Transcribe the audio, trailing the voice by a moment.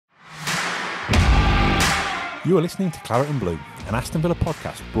You are listening to Claret and Blue, an Aston Villa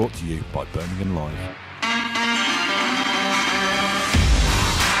podcast brought to you by Birmingham Live.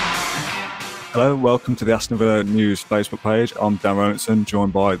 Hello, welcome to the Aston Villa News Facebook page. I'm Dan Rolinson,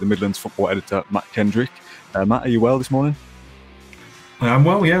 joined by the Midlands football editor Matt Kendrick. Matt, are you well this morning? I am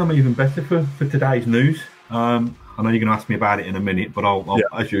well, yeah. I'm even better for today's news. I know you're going to ask me about it in a minute, but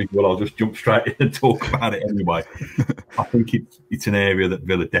as usual, I'll just jump straight in and talk about it anyway. I think it's an area that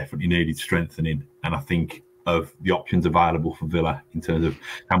Villa definitely needed strengthening, and I think of the options available for Villa in terms of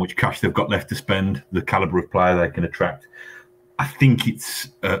how much cash they've got left to spend, the calibre of player they can attract. I think it's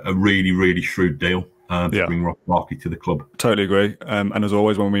a really, really shrewd deal to bring Ross Barkley to the club. Totally agree. And as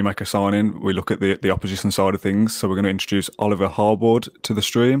always, when we make a signing, we look at the opposition side of things. So we're going to introduce Oliver Harbord to the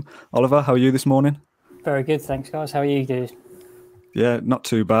stream. Oliver, how are you this morning? Very good, thanks, guys. How are you, dude? Yeah, not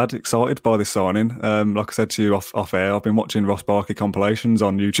too bad. Excited by this signing. Like I said to you off air, I've been watching Ross Barkley compilations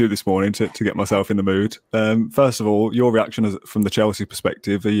on YouTube this morning to get myself in the mood. First of all, your reaction from the Chelsea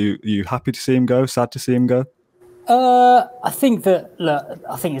perspective, are you happy to see him go, sad to see him go? I think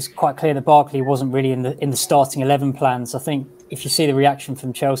it's quite clear that Barkley wasn't really in the starting 11 plans. I think if you see the reaction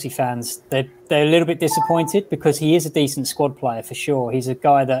from Chelsea fans, they're a little bit disappointed because he is a decent squad player for sure. He's a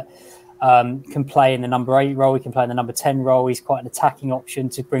guy that can play in the number 8 role, he can play in the number 10 role. He's quite an attacking option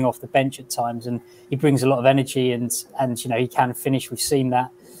to bring off the bench at times, and he brings a lot of energy and he can finish. We've seen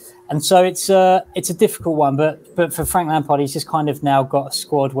that. And so it's a difficult one, but for Frank Lampard, he's just kind of now got a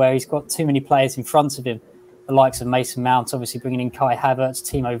squad where he's got too many players in front of him. The likes of Mason Mount, obviously bringing in Kai Havertz,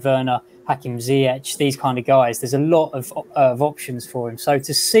 Timo Werner, Hakim Ziyech, these kind of guys. There's a lot of options for him. So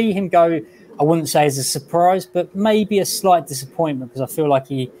to see him go, I wouldn't say as a surprise, but maybe a slight disappointment because I feel like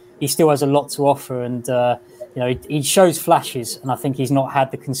he still has a lot to offer, and he shows flashes, and I think he's not had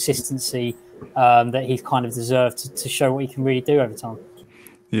the consistency that he's kind of deserved to show what he can really do over time.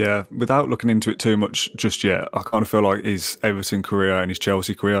 Yeah, without looking into it too much just yet, I kind of feel like his Everton career and his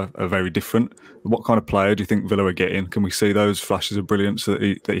Chelsea career are very different. What kind of player do you think Villa are getting? Can we see those flashes of brilliance that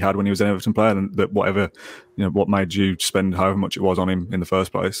he had when he was an Everton player, and that what made you spend however much it was on him in the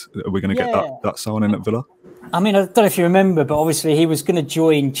first place? Are we going to get that signing at Villa? I mean, I don't know if you remember, but obviously he was going to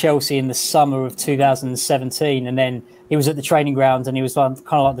join Chelsea in the summer of 2017, and then he was at the training ground, and he was kind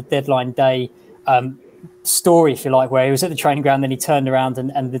of like the deadline day story, if you like, where he was at the training ground, then he turned around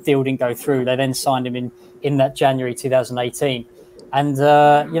and the deal didn't go through. They then signed him in that January 2018. And,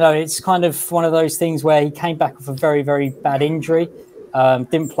 it's kind of one of those things where he came back with a very, very bad injury,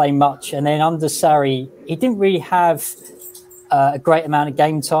 didn't play much. And then under Sarri, he didn't really have a great amount of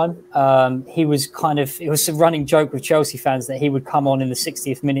game time. It was a running joke with Chelsea fans that he would come on in the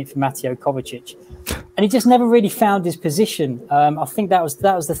 60th minute for Mateo Kovacic. And he just never really found his position. I think that was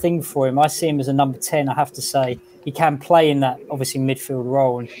the thing for him. I see him as a number 10, I have to say. He can play in that, obviously, midfield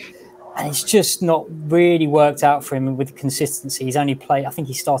role. And it's just not really worked out for him with consistency. He's only played, I think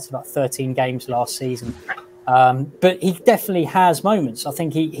he started about 13 games last season. But he definitely has moments. I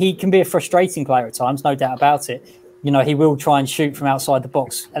think he can be a frustrating player at times, no doubt about it. He will try and shoot from outside the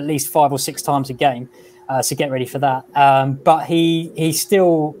box at least 5 or 6 times a game. So get ready for that. But he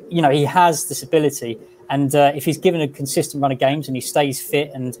still, he has this ability. And if he's given a consistent run of games and he stays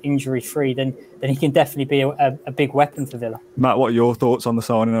fit and injury-free, then he can definitely be a big weapon for Villa. Matt, what are your thoughts on the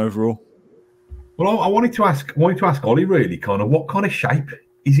signing overall? Well, I wanted to ask Ollie really kind of what kind of shape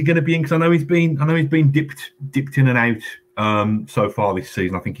is he going to be in? Because I know he's been dipped in and out so far this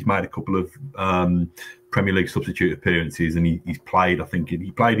season. I think he's made a couple of Premier League substitute appearances, and he's played. I think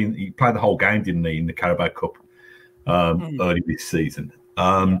he played the whole game, didn't he, in the Carabao Cup early this season.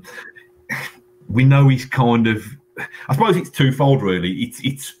 We know he's kind of. I suppose it's twofold, really.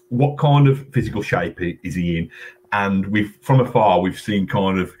 It's what kind of physical shape is he in, and from afar we've seen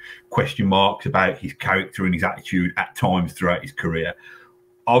kind of question marks about his character and his attitude at times throughout his career.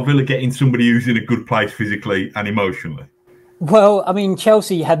 Are Villa getting somebody who's in a good place physically and emotionally? Well, I mean,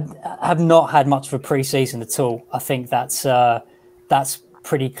 Chelsea have not had much of a pre-season at all. I think that's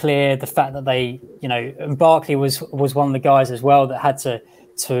pretty clear. The fact that they, and Barkley was one of the guys as well that had to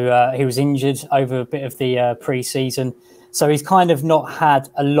he was injured over a bit of the pre-season. So he's kind of not had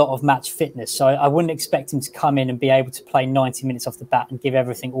a lot of match fitness. So I wouldn't expect him to come in and be able to play 90 minutes off the bat and give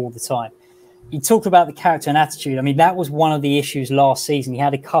everything all the time. You talked about the character and attitude. I mean, that was one of the issues last season. He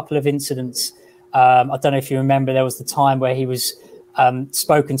had a couple of incidents. I don't know if you remember, there was the time where he was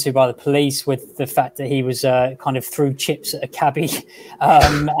spoken to by the police with the fact that he was kind of threw chips at a cabbie,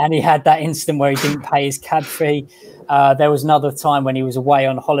 and he had that incident where he didn't pay his cab fee. There was another time when he was away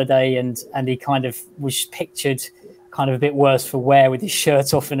on holiday and he kind of was pictured kind of a bit worse for wear with his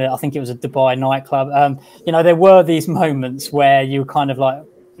shirt off in I think it was a Dubai nightclub. There were these moments where you were kind of like,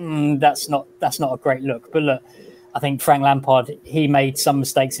 that's not a great look. But look, I think Frank Lampard, he made some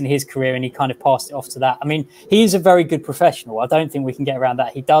mistakes in his career and he kind of passed it off to that. I mean, he is a very good professional. I don't think we can get around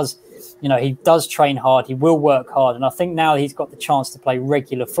that. He does train hard. He will work hard. And I think now he's got the chance to play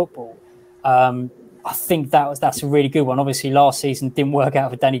regular football. I think that's a really good one. Obviously, last season didn't work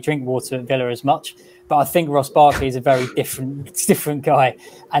out for Danny Drinkwater at Villa as much. But I think Ross Barkley is a very different guy.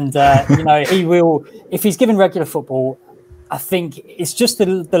 And, he will, if he's given regular football, I think it's just the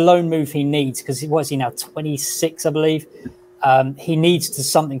loan move he needs, because what is he now, 26, I believe? He needs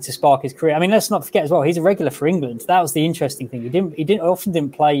something to spark his career. I mean, let's not forget as well, he's a regular for England. That was the interesting thing. He often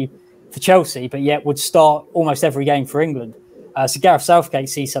didn't play for Chelsea, but yet would start almost every game for England. So Gareth Southgate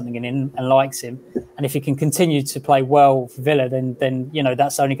sees something in him and likes him. And if he can continue to play well for Villa, then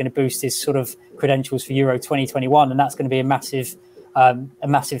that's only going to boost his sort of credentials for Euro 2021, and that's going to be a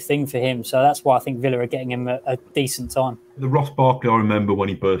massive thing for him. So that's why I think Villa are getting him a decent time. The Ross Barkley, I remember when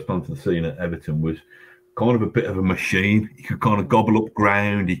he burst onto the scene at Everton, was kind of a bit of a machine. He could kind of gobble up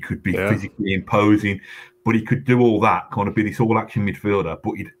ground. He could be physically imposing, but he could do all that, kind of be this all-action midfielder.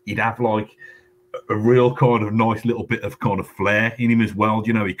 But he'd have like a real kind of nice little bit of kind of flair in him as well.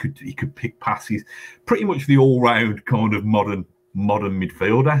 He could pick passes. Pretty much the all-round kind of modern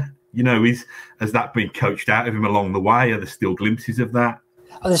midfielder. Has that been coached out of him along the way? Are there still glimpses of that?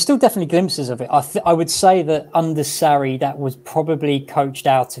 Oh, there's still definitely glimpses of it. I would say that under Sarri, that was probably coached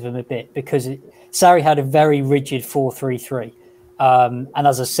out of him a bit, because Sarri had a very rigid 4-3-3. And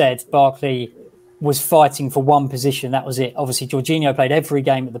as I said, Barkley was fighting for one position. That was it. Obviously, Jorginho played every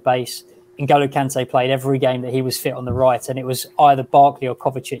game at the base. N'Golo Kante played every game that he was fit on the right. And it was either Barkley or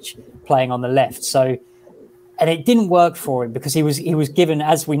Kovacic playing on the left. And it didn't work for him, because he was given,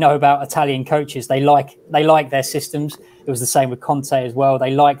 as we know about Italian coaches, they like their systems. It was the same with Conte as well.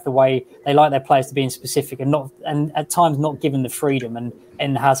 They like their players to be in specific and at times not given the freedom.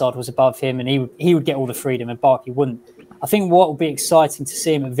 And Hazard was above him, and he would get all the freedom, and Barkley wouldn't. I think what will be exciting to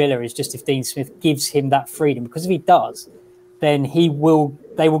see him at Villa is just if Dean Smith gives him that freedom, because if he does, then they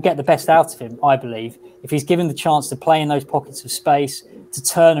will get the best out of him, I believe. If he's given the chance to play in those pockets of space, to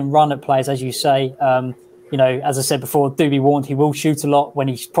turn and run at players, as you say. As I said before, do be warned, he will shoot a lot when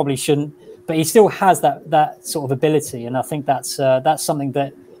he probably shouldn't, but he still has that sort of ability. And I think that's something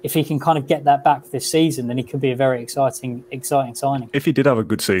that if he can kind of get that back this season, then he could be a very exciting signing. If he did have a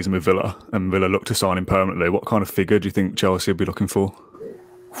good season with Villa and Villa look to sign him permanently, what kind of figure do you think Chelsea would be looking for?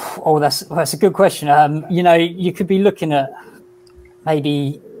 Oh, that's a good question. You could be looking at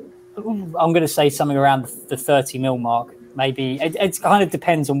maybe, I'm going to say something around the 30 mil mark. Maybe it kind of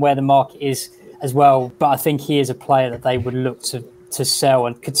depends on where the market is as well, but I think he is a player that they would look to sell,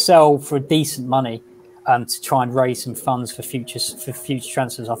 and could sell for decent money to try and raise some funds for future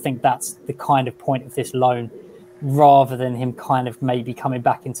transfers. I think that's the kind of point of this loan, rather than him kind of maybe coming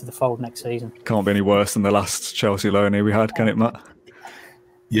back into the fold next season. Can't be any worse than the last Chelsea loan we had, can it, Matt?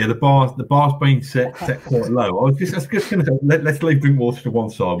 Yeah, the bar's been set quite low. I was just going to say, let's leave Drinkwater to one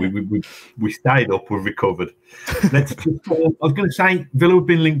side. We stayed up, we've recovered. I was going to say, Villa have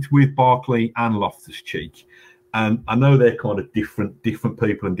been linked with Barkley and Loftus-Cheek, and I know they're kind of different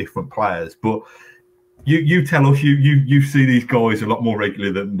people and different players. But you tell us, you see these guys a lot more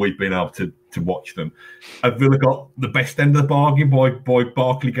regularly than we've been able to watch them. Have Villa got the best end of the bargain by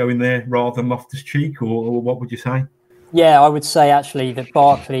Barkley going there rather than Loftus-Cheek, or what would you say? Yeah, I would say actually that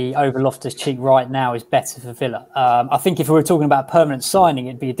Barkley over Loftus-Cheek right now is better for Villa. I think if we were talking about permanent signing,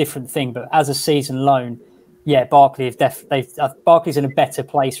 it'd be a different thing. But as a season loan, yeah, Barkley's in a better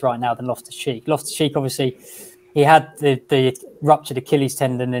place right now than Loftus-Cheek. Loftus-Cheek, obviously, he had the ruptured Achilles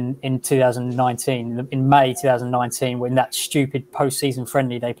tendon in 2019, in May 2019, when that stupid post-season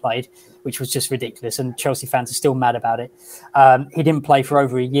friendly they played, which was just ridiculous, and Chelsea fans are still mad about it. He didn't play for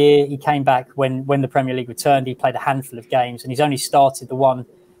over a year. He came back when the Premier League returned. He played a handful of games, and he's only started the one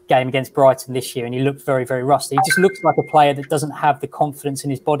game against Brighton this year, and he looked very, very rusty. He just looks like a player that doesn't have the confidence in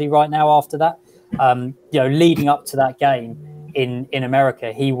his body right now after that. Leading up to that game in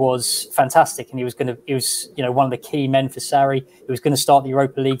America, he was fantastic, and he was one of the key men for Sarri. He was going to start the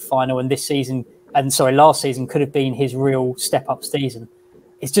Europa League final, and last season could have been his real step-up season.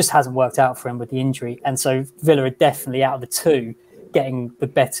 It just hasn't worked out for him with the injury. And so Villa are definitely, out of the two, getting the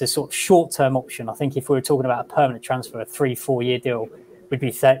better sort of short-term option. I think if we were talking about a permanent transfer, a 3-4 year deal, we'd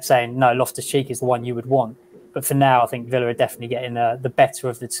be saying, no, Loftus-Cheek is the one you would want. But for now, I think Villa are definitely getting the better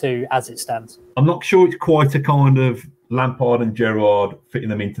of the two as it stands. I'm not sure it's quite a kind of Lampard and Gerrard fitting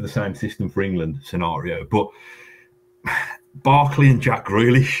them into the same system for England scenario, but Barkley and Jack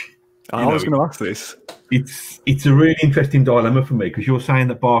Grealish. I was going to ask this. It's a really interesting dilemma for me, because you're saying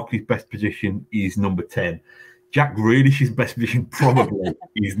that Barkley's best position is number 10. Jack Grealish's best position probably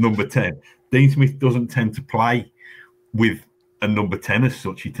is number 10. Dean Smith doesn't tend to play with a number 10 as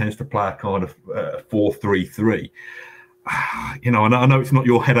such. He tends to play a kind of 4-3-3. You know, and I know it's not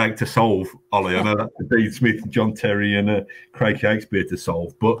your headache to solve, Ollie. I know that's Dean Smith, John Terry, and Craig Shakespeare to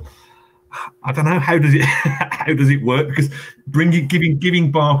solve, but I don't know, how does it work? Because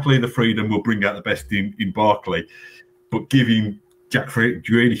giving Barkley the freedom will bring out the best in Barkley, but giving Jack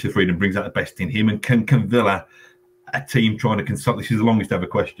Grealish the freedom brings out the best in him. And can Villa, a team trying to consolidate, this is the longest ever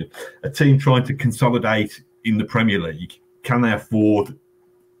question, a team trying to consolidate in the Premier League, can they afford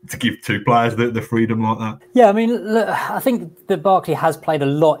to give two players the freedom like that? Yeah, I mean, look, I think that Barkley has played a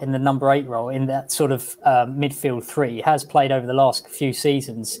lot in the number 8 role, in that sort of midfield 3. He has played over the last few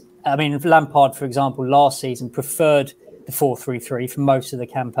seasons. I mean, Lampard, for example, last season preferred the 4-3-3 for most of the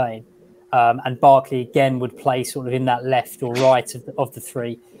campaign. And Barkley, again, would play sort of in that left or right of the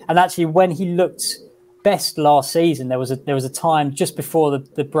 3. And actually, when he looked best last season, there was a time just before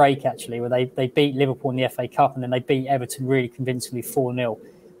the break, actually, where they beat Liverpool in the FA Cup, and then they beat Everton really convincingly 4-0,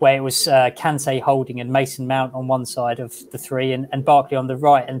 where it was Kante holding and Mason Mount on one side of the 3 and Barkley on the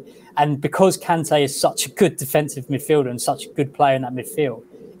right. And because Kante is such a good defensive midfielder and such a good player in that midfield,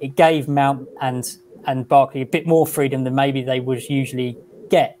 it gave Mount and Barkley a bit more freedom than maybe they would usually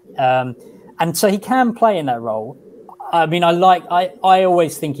get. And so he can play in that role. I mean, I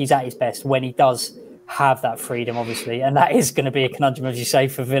always think he's at his best when he does have that freedom, obviously, and that is going to be a conundrum, as you say,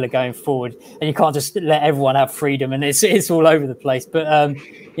 for Villa going forward. And you can't just let everyone have freedom, and it's all over the place. But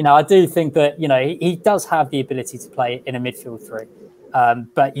you know, I do think that, you know, he does have the ability to play in a midfield 3.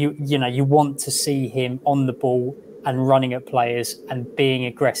 But you want to see him on the ball and running at players and being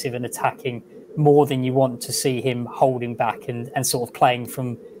aggressive and attacking more than you want to see him holding back and sort of playing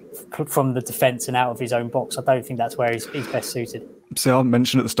from the defence and out of his own box. I don't think that's where he's best suited. See, I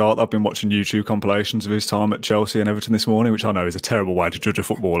mentioned at the start that I've been watching YouTube compilations of his time at Chelsea and Everton this morning, which I know is a terrible way to judge a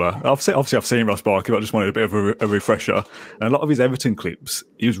footballer. Obviously, I've seen Ross Barkley, but I just wanted a bit of a refresher. And a lot of his Everton clips,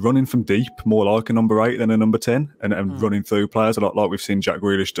 he was running from deep, more like a number 8 than a number 10, and running through players a lot like we've seen Jack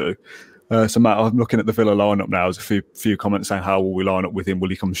Grealish do. So, Matt, I'm looking at the Villa lineup now. There's a few comments saying, how will we line up with him? Will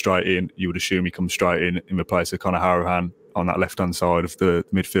he come straight in? You would assume he comes straight in the place of Conor Harahan on that left-hand side of the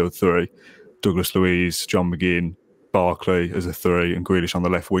midfield 3. Douglas Luiz, John McGinn, Barkley as a 3, and Grealish on the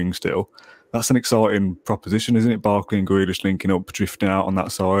left wing still. That's an exciting proposition, isn't it? Barkley and Grealish linking up, drifting out on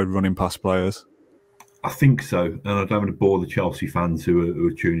that side, running past players. I think so, and I don't want to bore the Chelsea fans who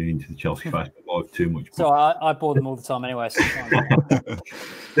are tuning into the Chelsea Facebook Live too much. So I bore them all the time anyway. So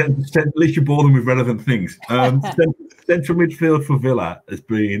at least you bore them with relevant things. Central midfield for Villa has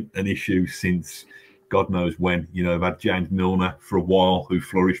been an issue since God knows when. You know, they've had James Milner for a while, who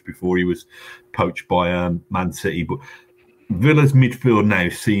flourished before he was poached by Man City. But Villa's midfield now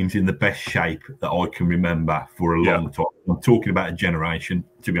seems in the best shape that I can remember for a long time. I'm talking about a generation,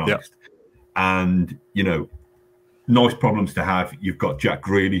 to be honest. And, you know, nice problems to have. You've got Jack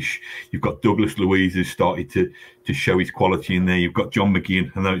Grealish, you've got Douglas Luiz, who's started to show his quality in there. You've got John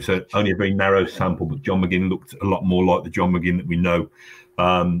McGinn. I know it's only a very narrow sample, but John McGinn looked a lot more like the John McGinn that we know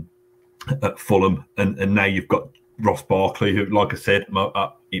at Fulham. And now you've got Ross Barkley, who, like I said,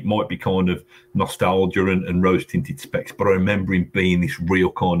 it might be kind of nostalgia and rose-tinted specs, but I remember him being this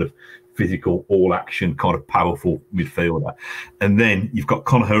real kind of physical, all-action, kind of powerful midfielder. And then you've got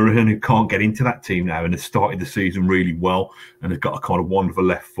Conor Harahan, who can't get into that team now and has started the season really well and has got a kind of wonderful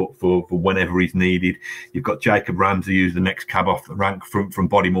left foot for whenever he's needed. You've got Jacob Ramsey, who's the next cab off the rank from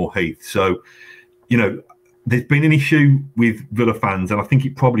Bodymore Heath. So, you know, there's been an issue with Villa fans, and I think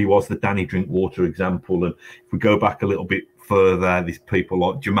it probably was the Danny Drinkwater example. And if we go back a little bit further, these people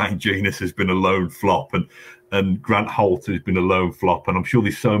like Jermaine Genius has been a lone flop, and Grant Holt has been a lone flop, and I'm sure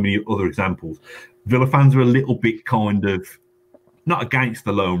there's so many other examples. Villa fans are a little bit kind of not against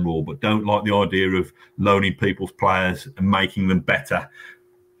the loan rule, but don't like the idea of loaning people's players and making them better.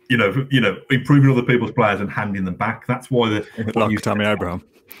 You know, improving other people's players and handing them back. That's why like Tammy Abraham.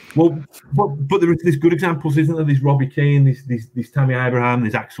 Well, but there's good examples, isn't there? There's Robbie Keane, there's Tammy Abraham,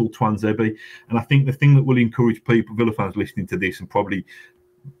 there's Axel Twanzebe, and I think the thing that will encourage people, Villa fans listening to this, and probably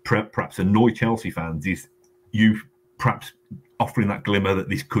perhaps annoy Chelsea fans, is you perhaps offering that glimmer that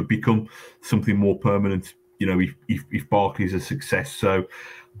this could become something more permanent. You know, if Barkley's a success. So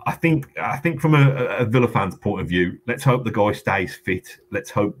I think from a Villa fan's point of view, let's hope the guy stays fit.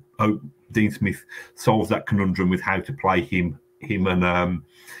 Let's hope Dean Smith solves that conundrum with how to play him and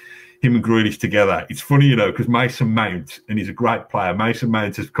Grealish together. It's funny, you know, because Mason Mount, and he's a great player, Mason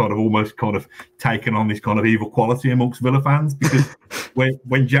Mount has almost taken on this kind of evil quality amongst Villa fans, because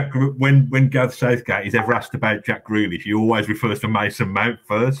when Gareth Southgate is ever asked about Jack Grealish, he always refers to Mason Mount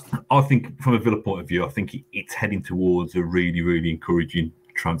first. I think from a Villa point of view, I think it's heading towards a really, really encouraging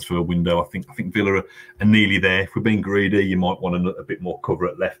transfer window. I think Villa are nearly there. If we're being greedy, you might want a bit more cover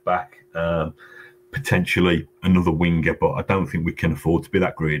at left back, potentially another winger, but I don't think we can afford to be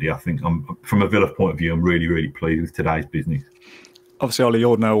that greedy. I think from a Villa point of view, I'm really, really pleased with today's business. Obviously, Ollie,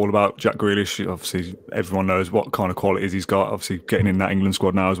 you know all about Jack Grealish. Obviously, everyone knows what kind of qualities he's got. Obviously, getting in that England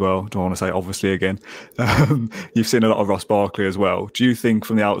squad now as well. Don't want to say obviously again. You've seen a lot of Ross Barkley as well. Do you think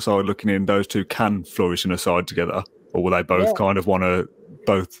from the outside looking in, those two can flourish in a side together? Or will they both kind of want to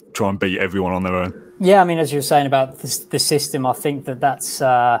try and beat everyone on their own? Yeah, I mean, as you were saying about the system, I think that's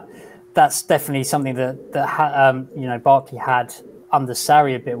definitely something that Barkley had under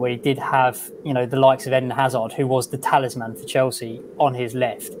Sarri a bit, where he did have, the likes of Eden Hazard, who was the talisman for Chelsea, on his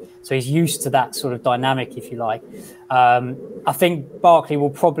left. So he's used to that sort of dynamic, if you like. I think Barkley will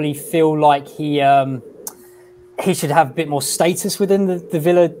probably feel like he should have a bit more status within the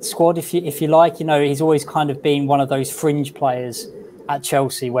Villa squad, if you like. He's always kind of been one of those fringe players at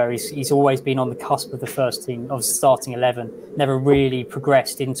Chelsea, where he's always been on the cusp of the first team, of starting 11, never really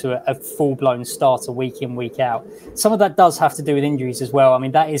progressed into a full-blown starter week in, week out. Some of that does have to do with injuries as well. I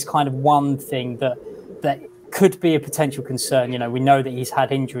mean, that is kind of one thing that could be a potential concern. We know that he's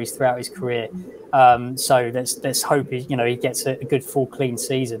had injuries throughout his career. So let's hope he gets a good full clean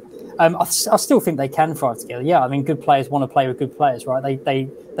season. I still think they can thrive together. Yeah, I mean, good players want to play with good players, right?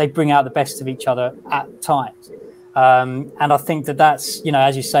 They bring out the best of each other at times. And I think that's,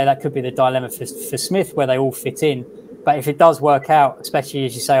 as you say, that could be the dilemma for Smith, where they all fit in. But if it does work out, especially,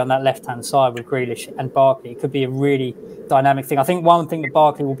 as you say, on that left-hand side with Grealish and Barkley, it could be a really dynamic thing. I think one thing that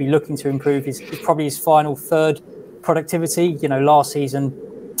Barkley will be looking to improve is probably his final third productivity. Last season,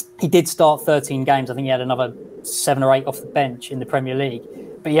 he did start 13 games. I think he had another 7 or 8 off the bench in the Premier League.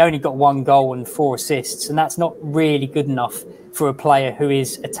 But he only got 1 goal and 4 assists. And that's not really good enough for a player who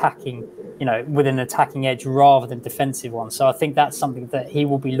is attacking, with an attacking edge rather than defensive one. So I think that's something that he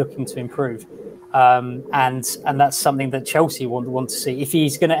will be looking to improve. And that's something that Chelsea want to see. If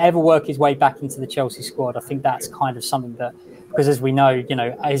he's going to ever work his way back into the Chelsea squad, I think that's kind of something that, because as we know,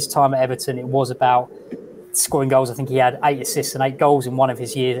 his time at Everton, it was about scoring goals. I think he had 8 assists and 8 goals in one of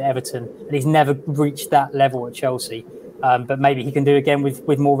his years at Everton, and he's never reached that level at Chelsea. But maybe he can do again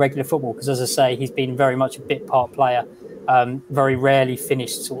with more regular football, because, as I say, he's been very much a bit part player. Very rarely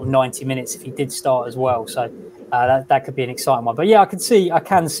finished sort of 90 minutes if he did start as well. So that could be an exciting one. But yeah, I can see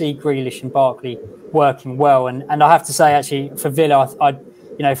Grealish and Barkley working well. And I have to say, actually, for Villa,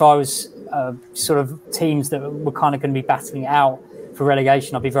 if I was sort of teams that were kind of going to be battling it out for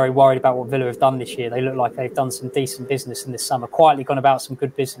relegation, I'd be very worried about what Villa have done this year. They look like they've done some decent business in this summer, quietly gone about some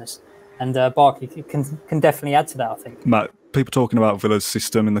good business. And Barkley can definitely add to that, I think. Matt, people talking about Villa's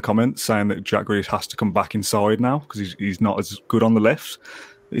system in the comments, saying that Jack Grealish has to come back inside now because he's not as good on the left.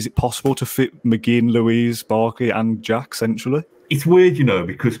 Is it possible to fit McGinn, Louise, Barkley and Jack centrally? It's weird,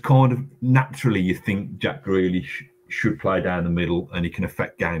 because kind of naturally you think Jack Grealish should play down the middle and he can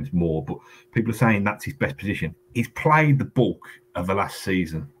affect games more. But people are saying that's his best position. He's played the bulk of the last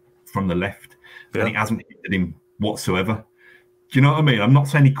season from the left, and it hasn't hit him whatsoever. Do you know what I mean? I'm not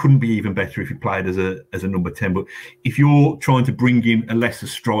saying he couldn't be even better if he played as a number 10, but if you're trying to bring in a lesser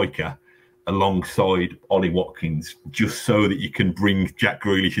striker alongside Ollie Watkins just so that you can bring Jack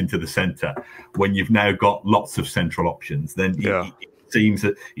Grealish into the centre when you've now got lots of central options, then it seems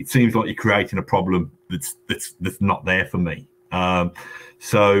like you're creating a problem that's not there for me.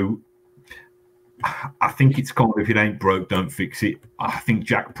 So I think it's kind of, if it ain't broke, don't fix it. I think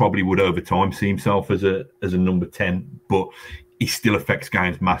Jack probably would over time see himself as a number 10, but he still affects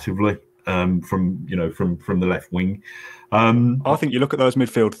games massively from the left wing. I think you look at those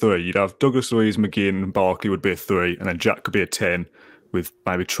midfield 3, you'd have Douglas Luiz, McGinn, and Barkley would be a 3, and then Jack could be a 10 with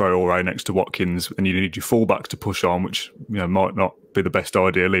maybe Traore next to Watkins, and you need your fullbacks to push on, which might not be the best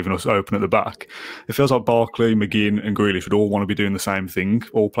idea, leaving us open at the back. It feels like Barkley, McGinn, and Grealish would all want to be doing the same thing,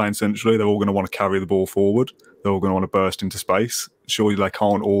 all playing centrally. They're all going to want to carry the ball forward. They're all going to want to burst into space. Surely they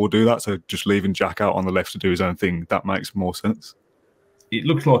can't all do that, so just leaving Jack out on the left to do his own thing, that makes more sense. It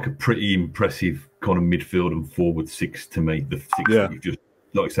looks like a pretty impressive kind of midfield and forward 6 to me. The 6 that you've just,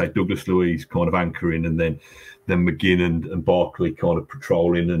 like I say, Douglas Luiz kind of anchoring, and then McGinn and Barkley kind of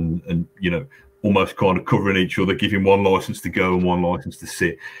patrolling and almost kind of covering each other, giving one licence to go and one licence to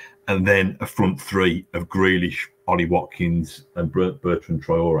sit. And then a front 3 of Grealish, Ollie Watkins and Bertrand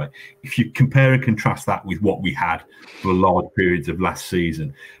Traore. If you compare and contrast that with what we had for large periods of last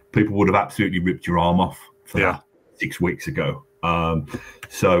season, people would have absolutely ripped your arm off for that 6 weeks ago.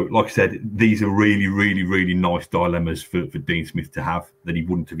 So, like I said, these are really, really, really nice dilemmas for Dean Smith to have that he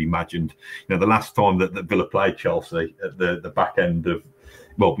wouldn't have imagined. You know, the last time that Villa played Chelsea at the back end of,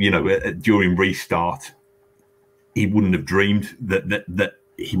 well, you know, during restart, he wouldn't have dreamed that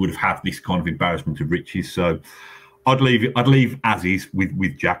he would have had this kind of embarrassment of riches. So, I'd leave as is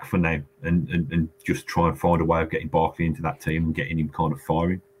with Jack for now, and just try and find a way of getting Barkley into that team and getting him kind of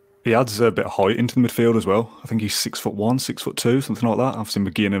firing. He adds a bit of height into the midfield as well. I think he's 6'1", 6'2", something like that. I've seen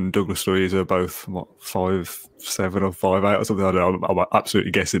McGinn and Douglas Luiz are both, what, 5'7" or 5'8" or something. I don't know. I'm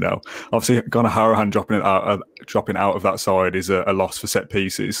absolutely guessing now. Obviously, Gunnar Harahan dropping out of that side is a loss for set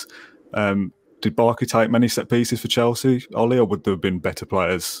pieces. Did Barkley take many set pieces for Chelsea, Ollie, or would there have been better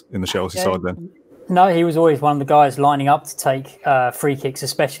players in the Chelsea side then? No, he was always one of the guys lining up to take free kicks,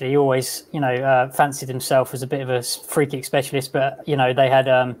 especially. He always, you know, fancied himself as a bit of a free kick specialist. But, you know, they had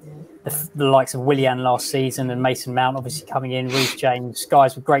the likes of Willian last season and Mason Mount obviously coming in, Reece James,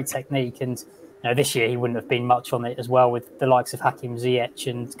 guys with great technique. And, you know, this year he wouldn't have been much on it as well, with the likes of Hakim Ziyech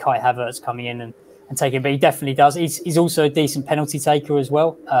and Kai Havertz coming in and taking. But he definitely does. He's also a decent penalty taker as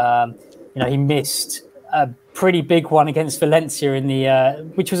well. You know, he missed a pretty big one against Valencia in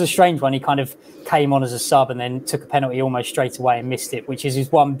the which was a strange one. He kind of came on as a sub and then took a penalty almost straight away and missed it, which is his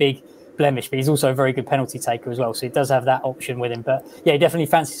one big blemish. But he's also a very good penalty taker as well, so he does have that option with him. But yeah, he definitely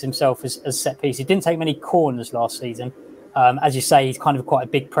fancies himself as set piece. He didn't take many corners last season. As you say, he's kind of quite a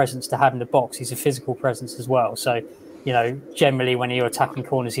big presence to have in the box. He's a physical presence as well. So, you know, generally when you're attacking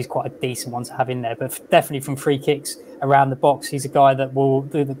corners, he's quite a decent one to have in there. But definitely from free kicks around the box, he's a guy that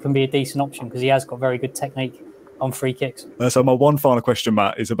can be a decent option because he has got very good technique on free kicks. So my one final question,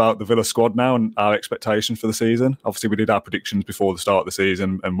 Matt, is about the Villa squad now and our expectations for the season. Obviously, we did our predictions before the start of the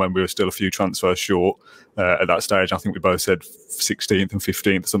season, and when we were still a few transfers short at that stage, I think we both said 16th and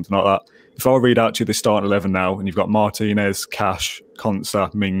 15th, something like that. If I read out to you the starting 11 now, and you've got Martinez, Cash,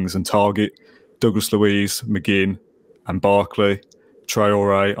 Konsa, Mings and Target, Douglas Luiz, McGinn and Barkley,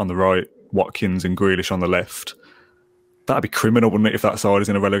 Traore on the right, Watkins and Grealish on the left. That'd be criminal, wouldn't it, if that side is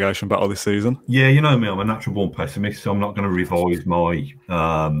in a relegation battle this season? Yeah, you know me, I'm a natural born pessimist, so I'm not going to revise my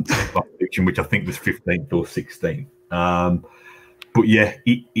prediction, which I think was 15th or 16th. But yeah,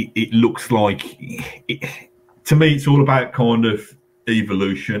 it looks like, to me, it's all about kind of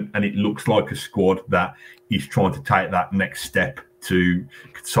evolution, and it looks like a squad that is trying to take that next step to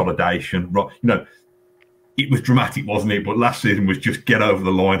consolidation. Right, you know, it was dramatic, wasn't it? But last season was just get over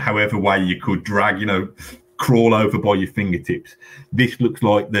the line, however way you could drag, you know, crawl over by your fingertips. This looks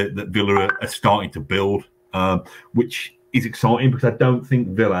like that Villa are starting to build, which is exciting because I don't think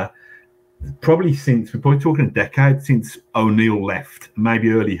Villa, we're probably talking a decade since O'Neill left, maybe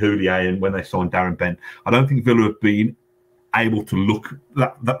early Houllier and when they signed Darren Bent, I don't think Villa have been able to look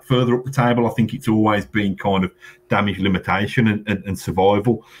that further up the table. I think it's always been kind of damage limitation and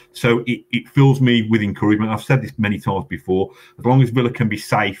survival. So it fills me with encouragement. I've said this many times before. As long as Villa can be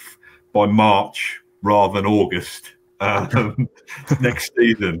safe by March rather than August next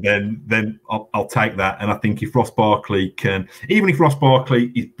season, then I'll take that. And I think if Ross Barkley can, even if Ross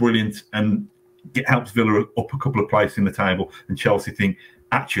Barkley is brilliant and helps Villa up a couple of places in the table, and Chelsea think,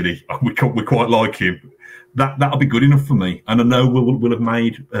 actually, we quite like him, that'll be good enough for me. And I know we'll have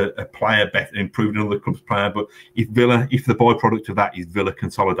made a player better, improved another club's player. But if the byproduct of that is Villa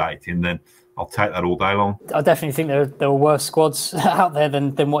consolidating, then I'll take that all day long. I definitely think there are worse squads out there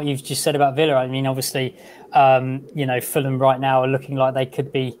than what you've just said about Villa. I mean, obviously, you know, Fulham right now are looking like they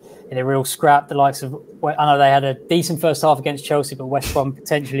could be in a real scrap. The likes of, I know they had a decent first half against Chelsea, but West Brom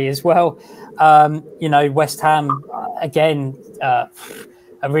potentially as well. You know, West Ham, again, are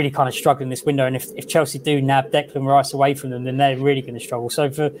really kind of struggling this window. And if Chelsea do nab Declan Rice away from them, then they're really going to struggle. So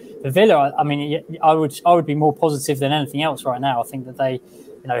for Villa, I mean, I would be more positive than anything else right now. I think that they,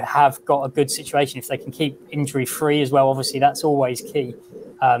 you know, have got a good situation if they can keep injury free as well. Obviously, that's always key.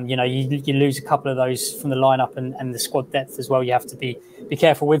 You know, you lose a couple of those from the lineup and the squad depth as well. You have to be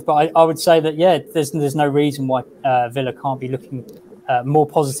careful with. But I would say that there's no reason why Villa can't be looking more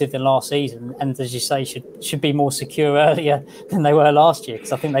positive than last season, and as you say, should be more secure earlier than they were last year,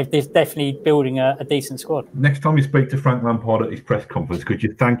 because I think they're definitely building a decent squad. Next time you speak to Frank Lampard at his press conference, could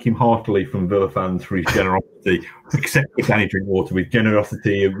you thank him heartily from Villa fans for his generosity, except with Danny Drinkwater, with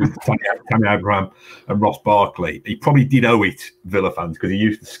generosity with Tammy Abraham and Ross Barkley? He probably did owe it, Villa fans, because he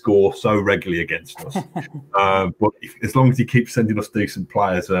used to score so regularly against us. But as long as he keeps sending us decent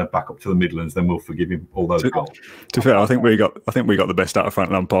players back up to the Midlands, then we'll forgive him all those goals. To be fair, I think we got the best out of Frank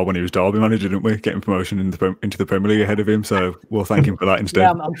Lampard when he was Derby manager, didn't we? Getting promotion into the Premier League ahead of him. So we'll thank him for that instead.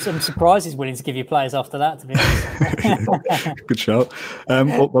 Yeah, I'm surprised he's willing to give you players after that, to be honest. Good shout.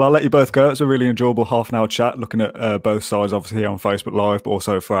 Well, I'll let you both go. It's a really enjoyable half-an-hour chat, looking at both sides, obviously here on Facebook Live, but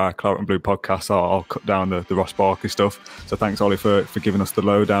also for our Claret and Blue podcast. I'll cut down the Ross Barkley stuff. So thanks, Ollie, for giving us the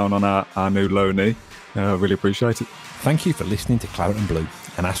lowdown on our new low knee. I really appreciate it. Thank you for listening to Claret and Blue,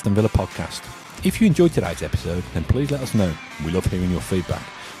 an Aston Villa podcast. If you enjoyed today's episode, then please let us know. We love hearing your feedback.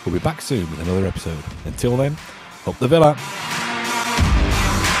 We'll be back soon with another episode. Until then, up the Villa.